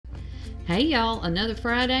Hey y'all, another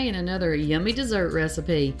Friday and another yummy dessert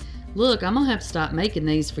recipe. Look, I'm gonna have to stop making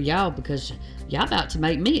these for y'all because y'all about to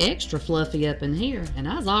make me extra fluffy up in here, and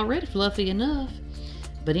I was already fluffy enough.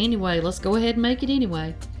 But anyway, let's go ahead and make it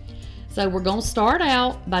anyway. So we're gonna start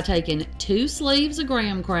out by taking 2 sleeves of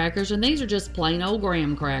graham crackers, and these are just plain old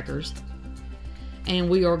graham crackers.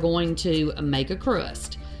 And we are going to make a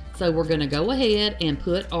crust. So we're going to go ahead and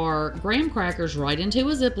put our graham crackers right into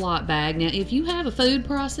a Ziploc bag. Now, if you have a food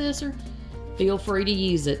processor, feel free to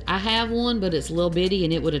use it. I have one, but it's a little bitty,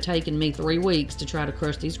 and it would have taken me 3 weeks to try to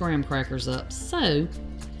crush these graham crackers up. So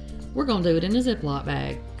we're going to do it in a Ziploc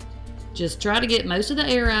bag. Just try to get most of the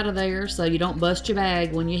air out of there so you don't bust your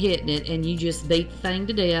bag when you're hitting it, and you just beat the thing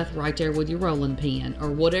to death right there with your rolling pin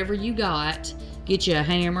or whatever you got. Get you a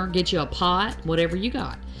hammer, get you a pot, whatever you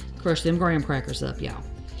got. Crush them graham crackers up, y'all.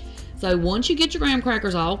 So once you get your graham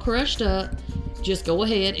crackers all crushed up, just go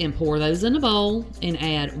ahead and pour those in a bowl and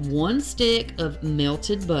add 1 stick of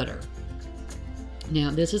melted butter. Now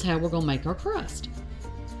this is how we're going to make our crust.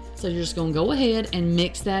 So you're just going to go ahead and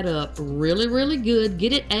mix that up really, really good.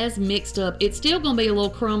 Get it as mixed up. It's still going to be a little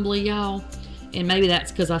crumbly, y'all. And maybe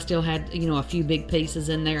that's because I still had, a few big pieces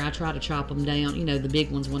in there. I try to chop them down, the big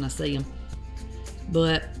ones when I see them.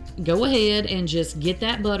 But go ahead and just get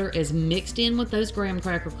that butter as mixed in with those graham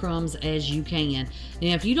cracker crumbs as you can.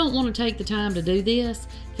 Now, if you don't want to take the time to do this,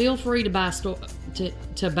 feel free to buy some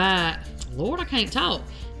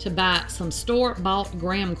store-bought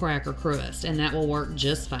graham cracker crust, and that will work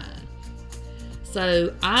just fine.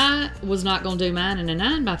 So I was not going to do mine in a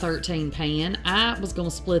 9x13 pan. I was going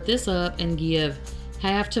to split this up and give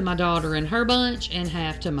half to my daughter and her bunch and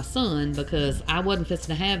half to my son, because I wasn't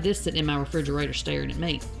fixing to have this sitting in my refrigerator staring at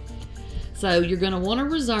me. So you're going to want to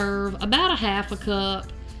reserve about a half a cup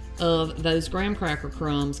of those graham cracker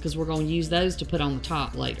crumbs, because we're going to use those to put on the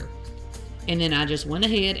top later. And then I just went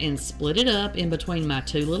ahead and split it up in between my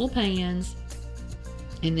 2 little pans,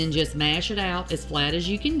 and then just mash it out as flat as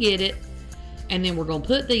you can get it. And then we're going to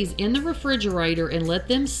put these in the refrigerator and let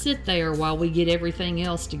them sit there while we get everything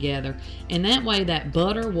else together. And that way that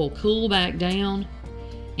butter will cool back down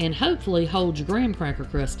and hopefully hold your graham cracker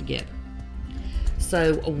crust together.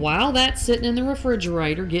 So while that's sitting in the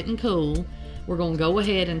refrigerator getting cool, we're going to go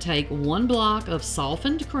ahead and take 1 block of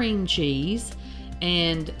softened cream cheese.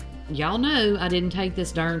 And y'all know I didn't take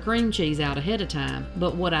this darn cream cheese out ahead of time.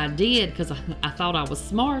 But what I did, because I thought I was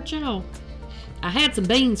smart, y'all, I had some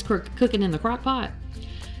beans cooking in the crock pot.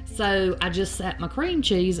 So I just sat my cream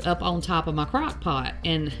cheese up on top of my crock pot,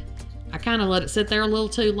 and I kind of let it sit there a little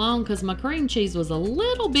too long because my cream cheese was a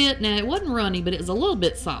little bit, now it wasn't runny, but it was a little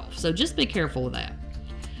bit soft. So just be careful with that.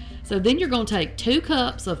 So then you're going to take 2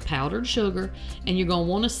 cups of powdered sugar, and you're going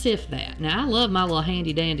to want to sift that. Now I love my little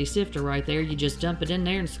handy dandy sifter right there. You just dump it in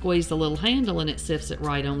there and squeeze the little handle and it sifts it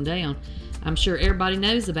right on down. I'm sure everybody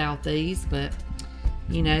knows about these, but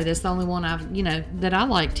that's the only one that I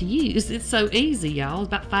like to use. It's so easy, y'all. It's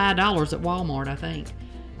about $5 at Walmart, I think.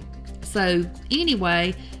 So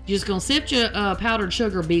anyway, you're just gonna sift your powdered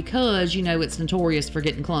sugar because it's notorious for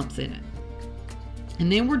getting clumps in it.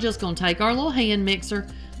 And then we're just gonna take our little hand mixer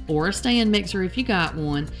or a stand mixer if you got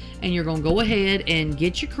one, and you're gonna go ahead and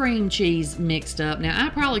get your cream cheese mixed up. Now I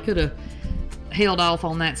probably could have held off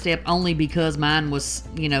on that step only because mine was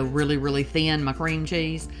really, really thin, my cream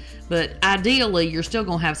cheese. But ideally, you're still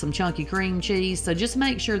going to have some chunky cream cheese, so just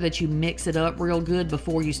make sure that you mix it up real good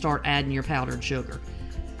before you start adding your powdered sugar.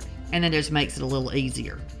 And that just makes it a little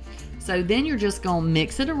easier. So then you're just going to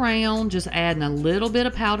mix it around, just adding a little bit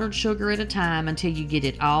of powdered sugar at a time until you get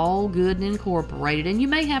it all good and incorporated. And you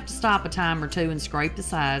may have to stop a time or two and scrape the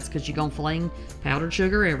sides because you're going to fling powdered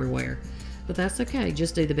sugar everywhere. But that's okay,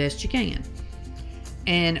 just do the best you can.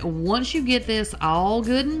 And once you get this all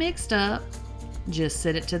good and mixed up, just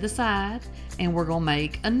set it to the side, and we're going to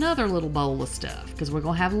make another little bowl of stuff because we're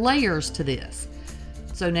going to have layers to this.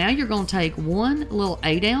 So now you're going to take 1 little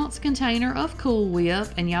 8-ounce container of Cool Whip,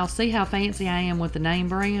 and y'all see how fancy I am with the name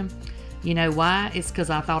brand? You know why? It's because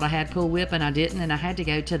I thought I had Cool Whip and I didn't, and I had to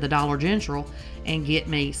go to the Dollar General and get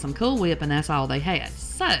me some Cool Whip, and that's all they had.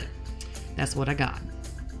 So that's what I got.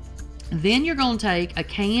 Then you're going to take a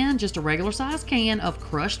can, just a regular size can of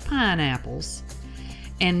crushed pineapples,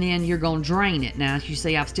 and then you're going to drain it. Now, as you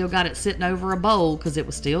see, I've still got it sitting over a bowl because it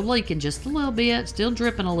was still leaking just a little bit, still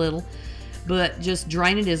dripping a little, but just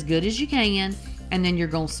drain it as good as you can, and then you're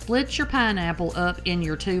going to split your pineapple up in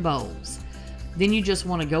your 2 bowls. Then you just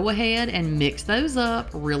want to go ahead and mix those up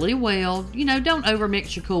really well. Don't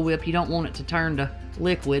overmix your Cool Whip. You don't want it to turn to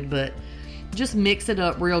liquid, but just mix it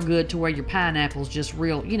up real good to where your pineapple's just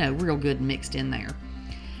real good mixed in there.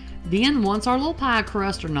 Then once our little pie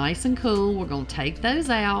crusts are nice and cool, we're going to take those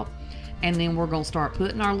out, and then we're going to start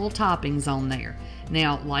putting our little toppings on there.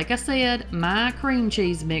 Now, like I said, my cream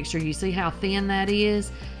cheese mixture, you see how thin that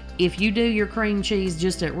is? If you do your cream cheese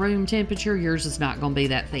just at room temperature, yours is not going to be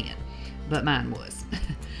that thin, but mine was.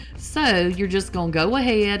 So you're just going to go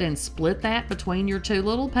ahead and split that between your 2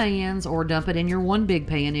 little pans, or dump it in your 1 big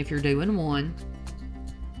pan if you're doing 1.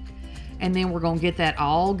 And then we're going to get that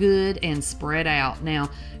all good and spread out. Now,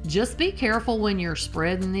 just be careful when you're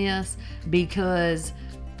spreading this, because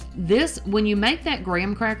when you make that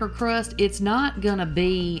graham cracker crust, it's not going to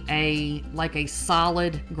be like a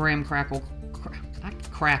solid graham cracker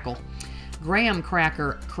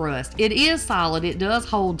crust. It is solid, it does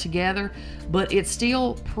hold together, but it's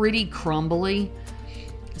still pretty crumbly.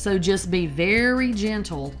 So just be very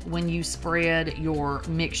gentle when you spread your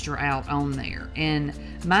mixture out on there. And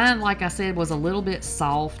mine, like I said, was a little bit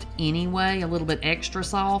soft anyway, a little bit extra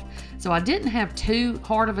soft. So I didn't have too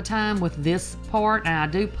hard of a time with this part. And I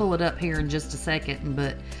do pull it up here in just a second,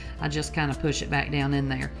 but I just kind of push it back down in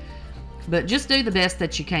there. But just do the best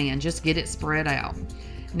that you can. Just get it spread out.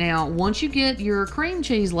 Now, once you get your cream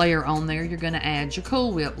cheese layer on there, you're going to add your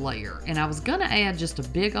Cool Whip layer. And I was going to add just a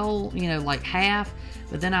big old, like half,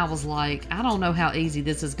 but then I was like, I don't know how easy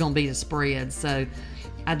this is going to be to spread. So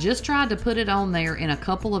I just tried to put it on there in a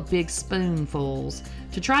couple of big spoonfuls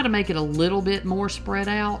to try to make it a little bit more spread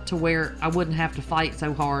out, to where I wouldn't have to fight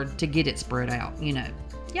so hard to get it spread out.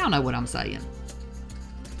 Y'all know what I'm saying.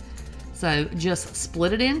 So just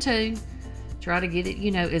split it in 2. Try to get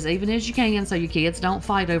it, as even as you can, so your kids don't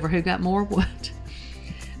fight over who got more what.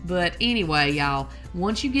 But anyway, y'all,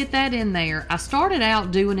 once you get that in there, I started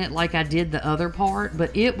out doing it like I did the other part,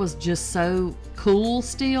 but it was just so cool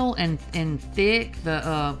still and thick,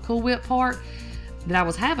 the Cool Whip part, that I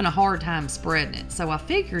was having a hard time spreading it. So I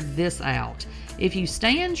figured this out. If you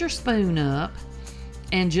stand your spoon up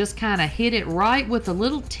and just kind of hit it right with the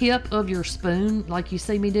little tip of your spoon, like you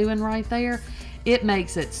see me doing right there, it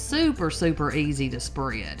makes it super, super easy to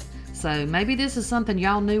spread. So maybe this is something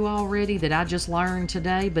y'all knew already that I just learned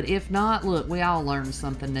today, but if not, look, we all learned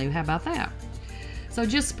something new. How about that? So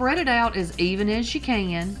just spread it out as even as you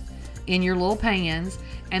can in your little pans,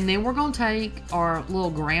 and then we're going to take our little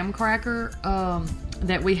graham cracker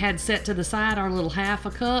that we had set to the side, our little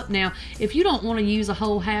 1/2 cup. Now, if you don't want to use a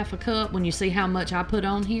whole 1/2 cup when you see how much I put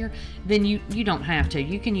on here, then you don't have to.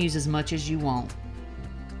 You can use as much as you want.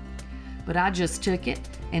 But I just took it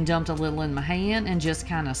and dumped a little in my hand and just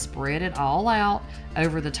kind of spread it all out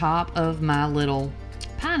over the top of my little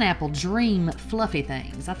pineapple dream fluffy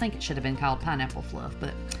things. I think it should have been called pineapple fluff,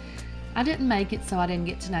 but I didn't make it, so I didn't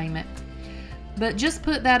get to name it. But just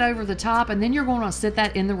put that over the top, and then you're going to sit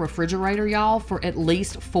that in the refrigerator, y'all, for at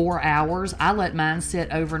least 4 hours. I let mine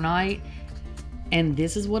sit overnight, and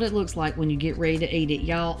this is what it looks like when you get ready to eat it,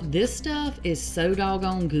 y'all. This stuff is so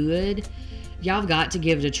doggone good. Y'all got to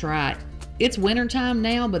give it a try. It's wintertime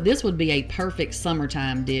now, but this would be a perfect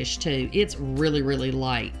summertime dish too. It's really, really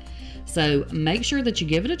light. So make sure that you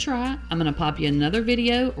give it a try. I'm going to pop you another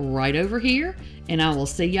video right over here, and I will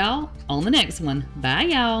see y'all on the next one. Bye,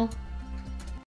 y'all.